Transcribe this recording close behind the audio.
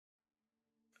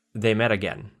They met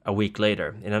again, a week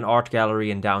later, in an art gallery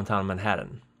in downtown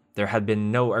Manhattan. There had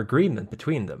been no agreement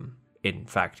between them. In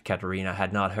fact, Katerina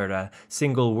had not heard a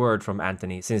single word from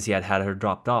Anthony since he had had her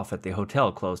dropped off at the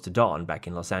hotel close to dawn back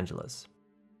in Los Angeles.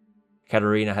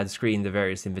 Katerina had screened the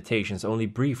various invitations only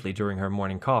briefly during her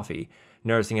morning coffee,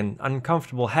 nursing an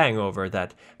uncomfortable hangover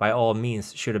that by all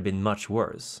means should have been much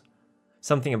worse.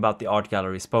 Something about the art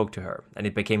gallery spoke to her, and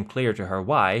it became clear to her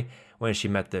why when she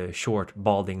met the short,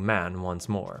 balding man once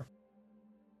more.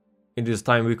 "It is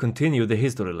time we continue the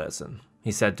history lesson,"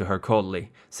 he said to her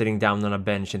coldly, sitting down on a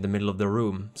bench in the middle of the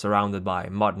room, surrounded by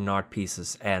modern art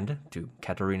pieces and, to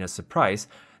Katerina's surprise,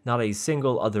 not a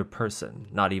single other person,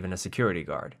 not even a security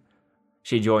guard.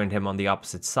 She joined him on the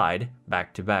opposite side,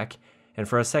 back to back, and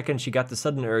for a second she got the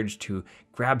sudden urge to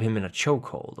grab him in a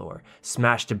chokehold, or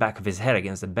smash the back of his head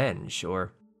against a bench,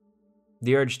 or...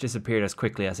 The urge disappeared as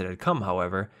quickly as it had come,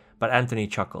 however, but Anthony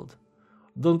chuckled.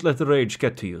 "Don't let the rage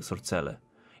get to you, Sorcelle.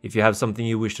 If you have something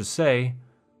you wish to say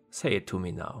it to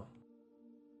me now."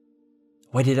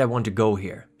 "Why did I want to go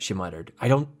here?" she muttered. "I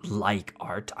don't like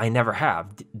art. I never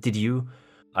have. Did you?"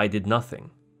 "I did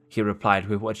nothing," he replied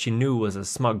with what she knew was a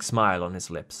smug smile on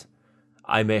his lips.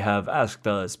 "I may have asked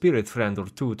a spirit friend or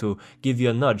two to give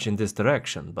you a nudge in this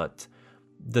direction, but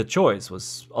the choice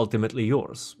was ultimately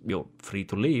yours. You're free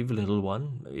to leave, little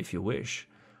one, if you wish."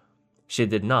 She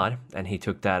did not, and he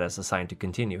took that as a sign to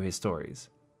continue his stories.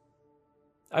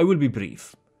 "I will be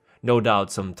brief. No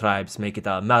doubt some tribes make it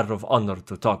a matter of honor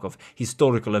to talk of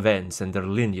historical events and their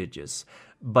lineages,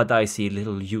 but I see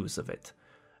little use of it.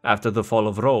 After the fall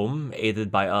of Rome,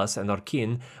 aided by us and our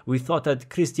kin, we thought that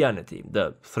Christianity,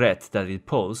 the threat that it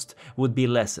posed, would be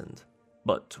lessened.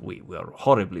 But we were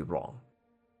horribly wrong.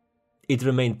 It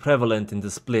remained prevalent in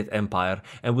the split empire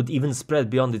and would even spread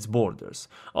beyond its borders,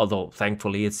 although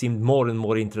thankfully it seemed more and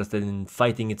more interested in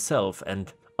fighting itself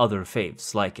and other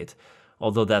faiths like it,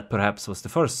 although that perhaps was the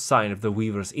first sign of the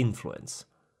Weaver's influence.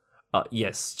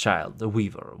 Yes, child, the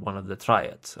Weaver, one of the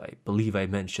Triad. I believe I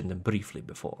mentioned them briefly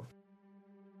before.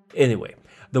 Anyway,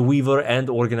 the Weaver and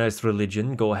organized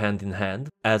religion go hand in hand,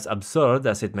 as absurd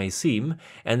as it may seem,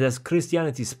 and as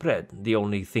Christianity spread, the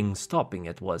only thing stopping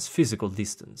it was physical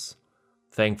distance.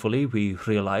 Thankfully, we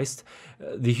realized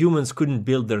the humans couldn't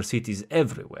build their cities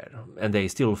everywhere, and they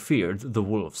still feared the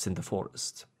wolves in the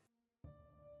forest.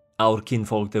 Our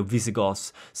kinfolk, the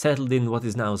Visigoths, settled in what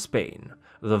is now Spain,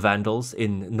 the Vandals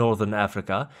in northern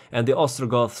Africa, and the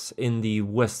Ostrogoths in the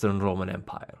Western Roman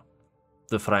Empire.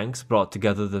 The Franks brought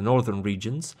together the northern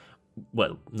regions,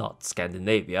 well, not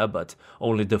Scandinavia, but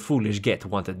only the foolish Get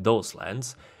wanted those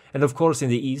lands, and of course in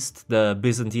the east, the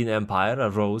Byzantine Empire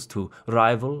arose to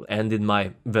rival and, in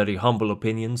my very humble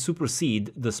opinion,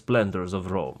 supersede the splendors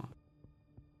of Rome.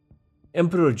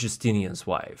 Emperor Justinian's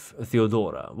wife,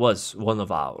 Theodora, was one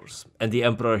of ours, and the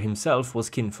emperor himself was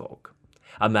kinfolk.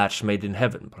 A match made in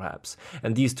heaven, perhaps,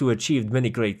 and these two achieved many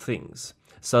great things,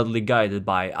 subtly guided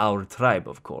by our tribe,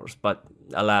 of course, but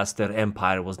alas, their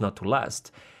empire was not to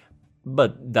last.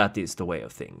 But that is the way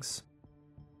of things.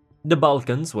 The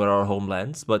Balkans were our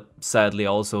homelands, but sadly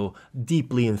also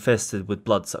deeply infested with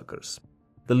bloodsuckers.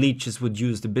 The leeches would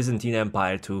use the Byzantine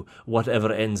Empire to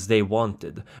whatever ends they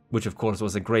wanted, which of course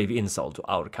was a grave insult to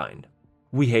our kind.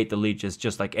 We hate the leeches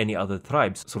just like any other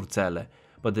tribes, Surcele,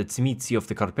 but the Tzimitzi of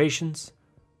the Carpathians,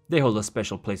 they hold a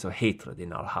special place of hatred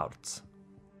in our hearts.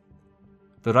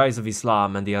 The rise of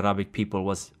Islam and the Arabic people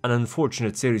was an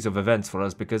unfortunate series of events for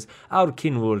us because our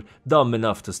kin were dumb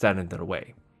enough to stand in their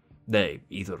way. They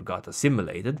either got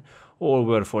assimilated or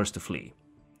were forced to flee.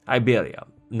 Iberia,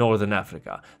 Northern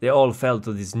Africa, they all fell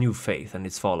to this new faith and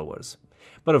its followers.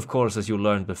 But of course, as you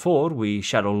learned before, we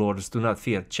Shadow Lords do not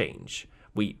fear change.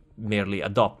 We merely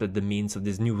adopted the means of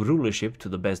this new rulership to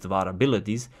the best of our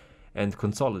abilities and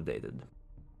consolidated.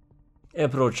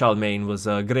 Emperor Charlemagne was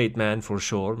a great man for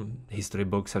sure, history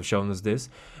books have shown us this,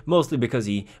 mostly because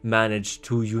he managed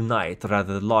to unite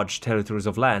rather large territories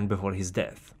of land before his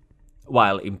death.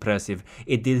 While impressive,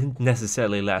 it didn't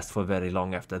necessarily last for very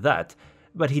long after that,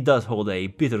 but he does hold a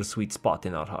bittersweet spot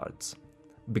in our hearts.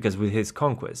 Because with his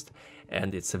conquest,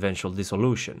 and its eventual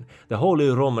dissolution, the Holy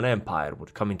Roman Empire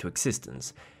would come into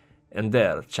existence, and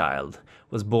there, child,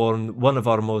 was born one of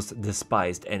our most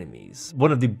despised enemies,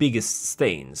 one of the biggest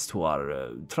stains to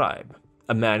our tribe,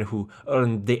 a man who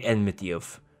earned the enmity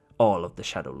of all of the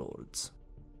Shadow Lords.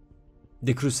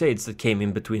 The crusades that came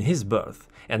in between his birth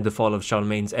and the fall of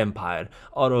Charlemagne's empire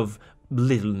are of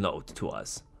little note to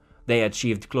us. They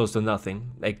achieved close to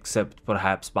nothing, except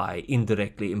perhaps by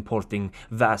indirectly importing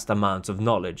vast amounts of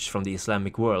knowledge from the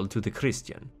Islamic world to the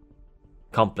Christian.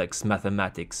 Complex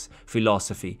mathematics,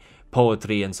 philosophy,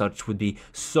 poetry and such would be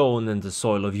sown in the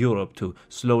soil of Europe to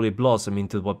slowly blossom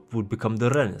into what would become the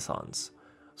Renaissance.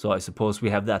 So I suppose we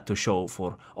have that to show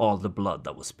for all the blood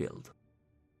that was spilled.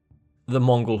 The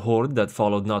Mongol horde that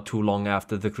followed not too long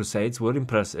after the Crusades were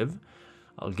impressive.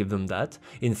 I'll give them that.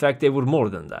 In fact, they were more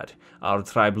than that. Our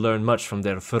tribe learned much from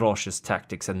their ferocious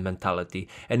tactics and mentality,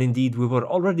 and indeed we were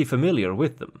already familiar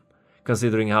with them,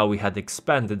 considering how we had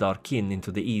expanded our kin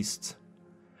into the east.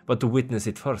 But to witness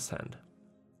it firsthand.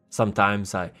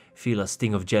 Sometimes I feel a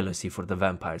sting of jealousy for the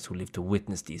vampires who live to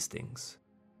witness these things.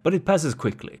 But it passes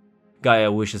quickly.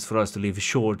 Gaia wishes for us to live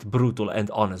short, brutal, and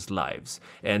honest lives,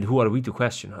 and who are we to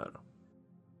question her?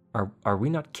 Are we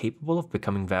not capable of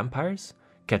becoming vampires?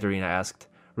 Katerina asked,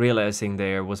 realizing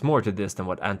there was more to this than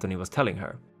what Anthony was telling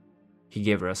her. He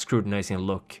gave her a scrutinizing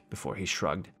look before he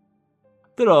shrugged.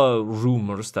 There are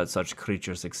rumors that such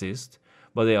creatures exist,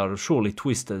 but they are surely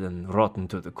twisted and rotten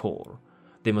to the core.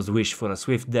 They must wish for a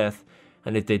swift death,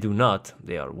 and if they do not,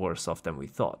 they are worse off than we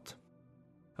thought.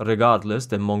 Regardless,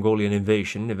 the Mongolian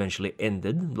invasion eventually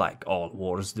ended, like all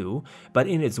wars do, but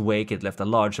in its wake it left a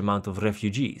large amount of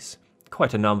refugees,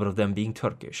 quite a number of them being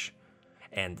Turkish.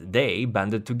 And they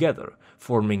banded together,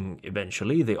 forming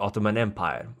eventually the Ottoman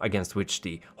Empire, against which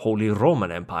the Holy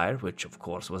Roman Empire, which of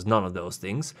course was none of those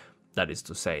things, that is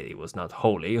to say, it was not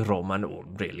holy, Roman, or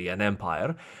really an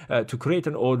empire, to create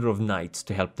an order of knights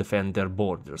to help defend their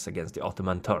borders against the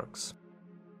Ottoman Turks.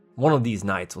 One of these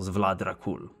knights was Vlad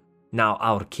Dracul. Now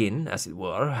our kin, as it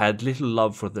were, had little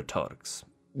love for the Turks.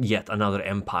 Yet another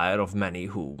empire of many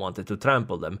who wanted to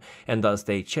trample them, and thus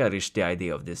they cherished the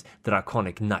idea of this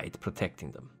draconic knight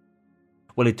protecting them.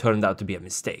 Well, it turned out to be a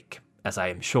mistake, as I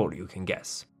am sure you can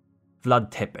guess.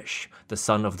 Vlad Tepes, the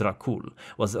son of Dracul,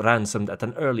 was ransomed at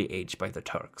an early age by the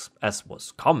Turks, as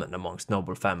was common amongst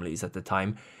noble families at the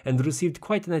time, and received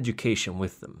quite an education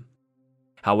with them.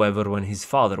 However, when his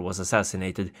father was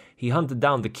assassinated, he hunted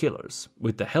down the killers,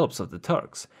 with the help of the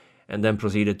Turks, and then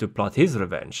proceeded to plot his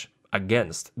revenge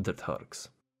against the Turks.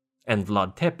 And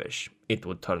Vlad Tepes, it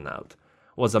would turn out,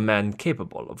 was a man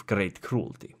capable of great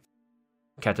cruelty.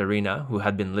 Katerina, who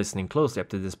had been listening closely up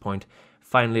to this point,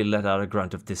 finally let out a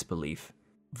grunt of disbelief.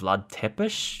 Vlad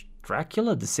Tepes?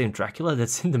 Dracula? The same Dracula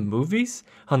that's in the movies?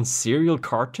 On cereal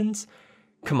cartons?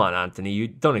 Come on, Anthony, you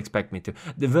don't expect me to.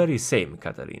 The very same,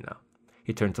 Katerina.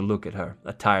 He turned to look at her,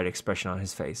 a tired expression on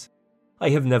his face. I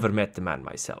have never met the man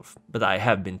myself, but I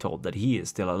have been told that he is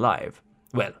still alive.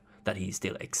 Well, that he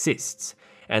still exists,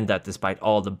 and that despite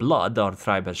all the blood our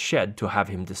tribe has shed to have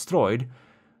him destroyed,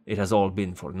 it has all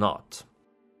been for naught.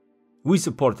 We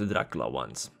supported Dracula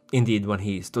once. Indeed, when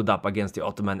he stood up against the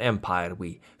Ottoman Empire,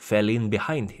 we fell in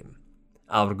behind him.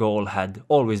 Our goal had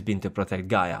always been to protect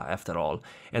Gaia, after all,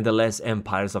 and the less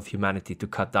empires of humanity to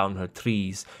cut down her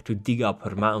trees, to dig up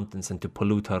her mountains, and to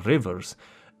pollute her rivers,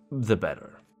 the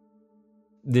better.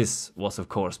 This was, of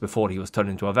course, before he was turned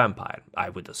into a vampire, I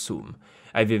would assume.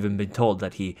 I've even been told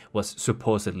that he was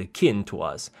supposedly kin to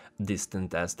us,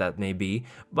 distant as that may be,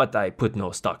 but I put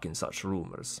no stock in such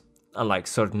rumors. Unlike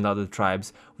certain other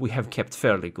tribes, we have kept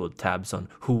fairly good tabs on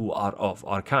who are of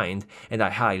our kind, and I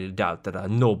highly doubt that a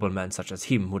nobleman such as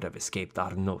him would have escaped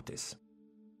our notice.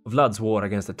 Vlad's war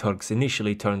against the Turks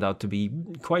initially turned out to be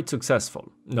quite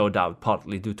successful, no doubt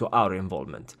partly due to our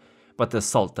involvement. But the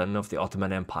Sultan of the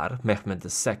Ottoman Empire, Mehmed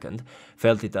II,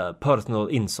 felt it a personal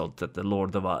insult that the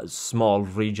lord of a small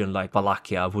region like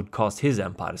Wallachia would cost his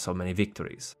empire so many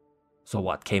victories. So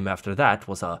what came after that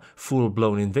was a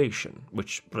full-blown invasion,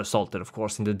 which resulted of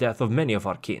course in the death of many of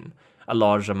our kin, a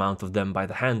large amount of them by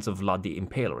the hands of Vlad the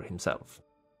Impaler himself.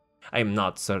 I am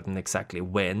not certain exactly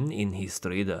when in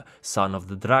history the son of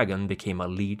the dragon became a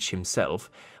leech himself,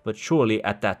 but surely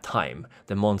at that time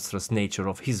the monstrous nature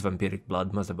of his vampiric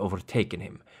blood must have overtaken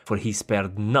him, for he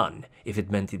spared none if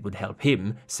it meant it would help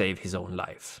him save his own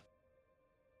life.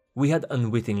 We had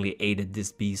unwittingly aided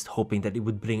this beast, hoping that it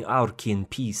would bring our kin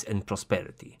peace and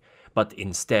prosperity, but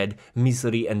instead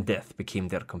misery and death became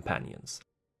their companions.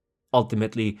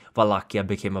 Ultimately, Wallachia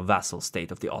became a vassal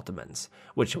state of the Ottomans,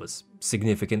 which was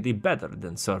significantly better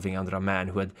than serving under a man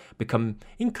who had become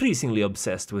increasingly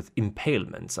obsessed with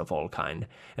impalements of all kind,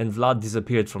 and Vlad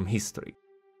disappeared from history.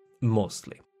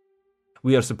 Mostly.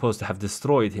 We are supposed to have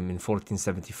destroyed him in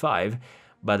 1475,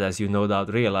 but as you no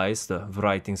doubt realize, the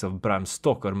writings of Bram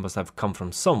Stoker must have come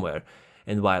from somewhere,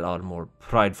 and while our more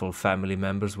prideful family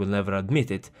members will never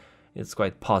admit it, it's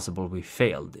quite possible we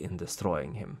failed in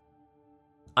destroying him.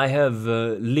 I have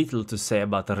little to say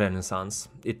about the Renaissance.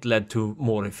 It led to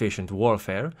more efficient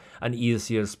warfare, an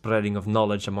easier spreading of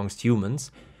knowledge amongst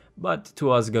humans, but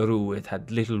to us Garou it had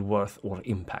little worth or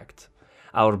impact.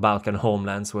 Our Balkan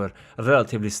homelands were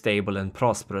relatively stable and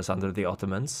prosperous under the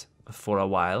Ottomans for a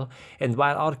while, and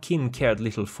while our kin cared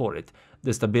little for it,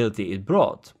 the stability it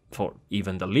brought, for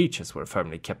even the leeches were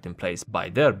firmly kept in place by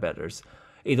their betters,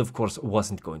 it of course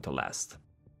wasn't going to last.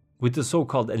 With the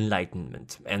so-called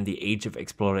Enlightenment and the Age of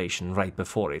Exploration right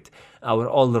before it, our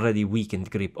already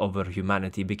weakened grip over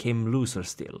humanity became looser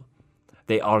still.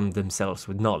 They armed themselves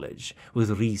with knowledge,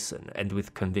 with reason, and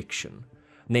with conviction.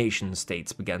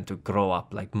 Nation-states began to grow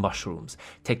up like mushrooms,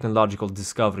 technological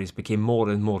discoveries became more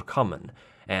and more common,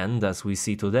 and as we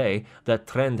see today, that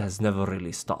trend has never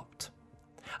really stopped.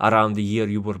 Around the year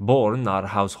you were born, our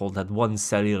household had one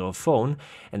cellular phone,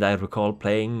 and I recall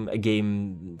playing a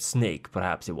game Snake,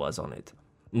 perhaps it was, on it.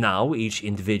 Now each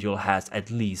individual has at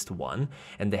least one,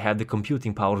 and they have the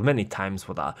computing power many times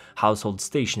what a household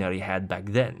stationery had back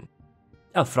then.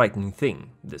 A frightening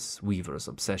thing, this weaver's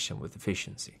obsession with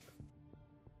efficiency.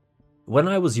 When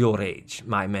I was your age,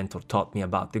 my mentor taught me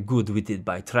about the good we did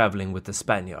by traveling with the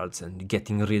Spaniards and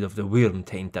getting rid of the worm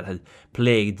taint that had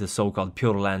plagued the so-called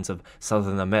Pure Lands of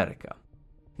Southern America.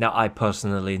 Now, I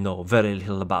personally know very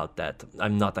little about that.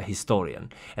 I'm not a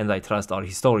historian, and I trust our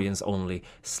historians only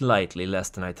slightly less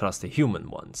than I trust the human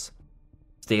ones.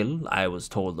 Still, I was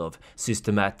told of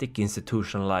systematic,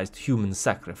 institutionalized human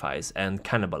sacrifice and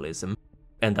cannibalism,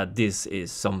 and that this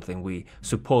is something we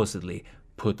supposedly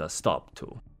put a stop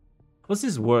to. Was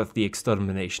this worth the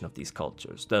extermination of these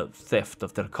cultures, the theft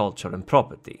of their culture and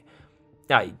property?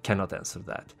 I cannot answer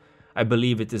that. I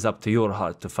believe it is up to your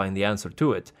heart to find the answer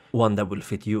to it, one that will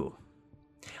fit you.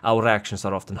 Our actions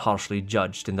are often harshly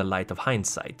judged in the light of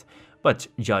hindsight, but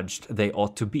judged they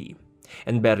ought to be.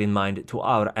 And bear in mind, to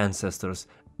our ancestors,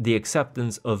 the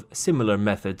acceptance of similar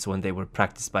methods when they were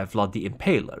practiced by Vlad the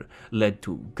Impaler led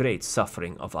to great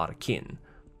suffering of our kin,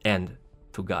 and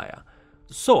to Gaia.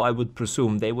 So I would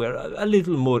presume they were a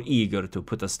little more eager to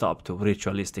put a stop to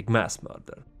ritualistic mass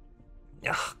murder.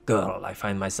 Ugh, girl, I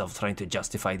find myself trying to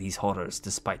justify these horrors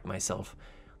despite myself.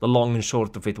 The long and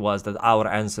short of it was that our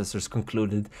ancestors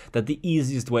concluded that the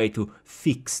easiest way to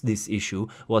fix this issue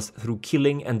was through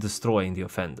killing and destroying the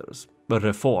offenders, but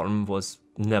reform was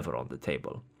never on the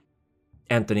table.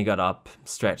 Anthony got up,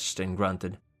 stretched, and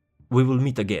grunted. We will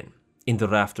meet again, in the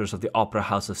rafters of the Opera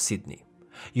House of Sydney.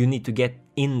 You need to get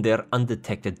in there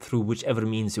undetected through whichever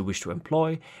means you wish to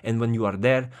employ, and when you are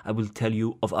there, I will tell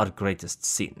you of our greatest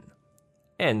sin.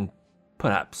 And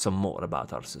perhaps some more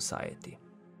about our society.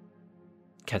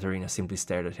 Katerina simply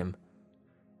stared at him.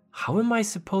 How am I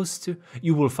supposed to?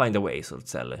 You will find a way,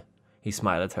 Sorzelli. He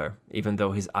smiled at her, even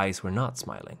though his eyes were not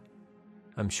smiling.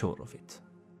 I'm sure of it.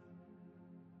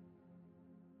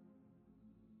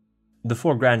 The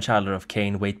four grandchildren of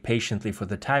Cain wait patiently for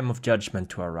the time of judgment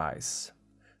to arise.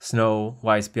 Snow,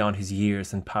 wise beyond his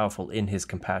years and powerful in his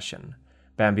compassion.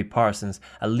 Bambi Parsons,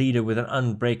 a leader with an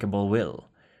unbreakable will.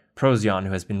 Procyon,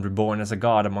 who has been reborn as a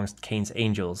god amongst Cain's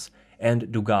angels.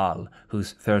 And Dougal,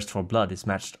 whose thirst for blood is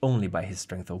matched only by his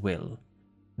strength of will.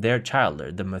 Their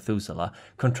childer, the Methuselah,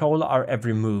 control our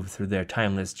every move through their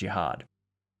timeless jihad.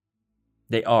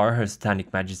 They are Her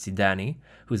Satanic Majesty Danny,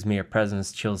 whose mere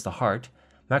presence chills the heart,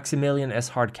 Maximilian S.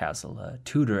 Hardcastle, a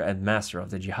tutor and master of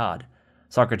the jihad,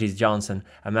 Socrates Johnson,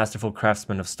 a masterful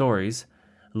craftsman of stories,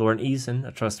 Lauren Eason,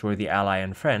 a trustworthy ally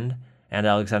and friend, and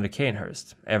Alexander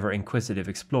Cainhurst, ever-inquisitive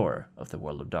explorer of the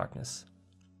world of darkness.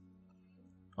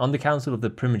 On the Council of the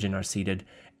Primogen are seated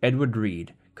Edward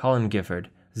Reed, Colin Gifford,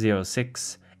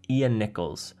 06, Ian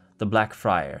Nichols, the Black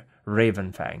Friar,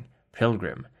 Ravenfang,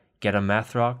 Pilgrim, Getta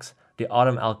Mathrox, the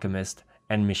Autumn Alchemist,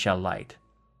 and Michelle Light,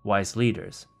 wise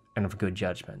leaders and of good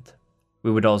judgment.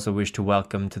 We would also wish to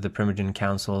welcome to the Primogen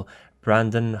Council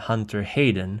Brandon Hunter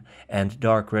Hayden and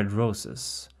Dark Red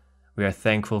Roses. We are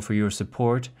thankful for your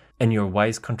support and your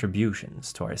wise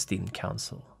contributions to our esteemed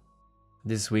council.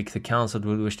 This week, the council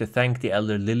would wish to thank the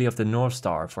elder Lily of the North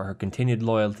Star for her continued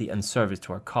loyalty and service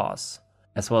to our cause,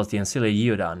 as well as the Ancilla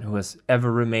Iodan, who has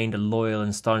ever remained a loyal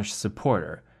and staunch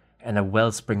supporter and a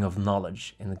wellspring of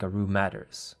knowledge in the Garou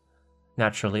matters.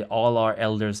 Naturally, all our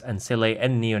elders, Ancillae,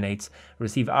 and neonates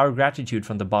receive our gratitude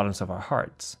from the bottoms of our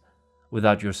hearts.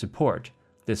 Without your support,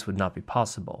 this would not be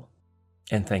possible.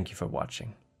 And thank you for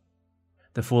watching.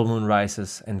 The full moon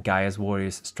rises, and Gaia's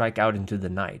warriors strike out into the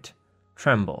night.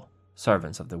 Tremble,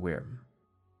 servants of the Wyrm.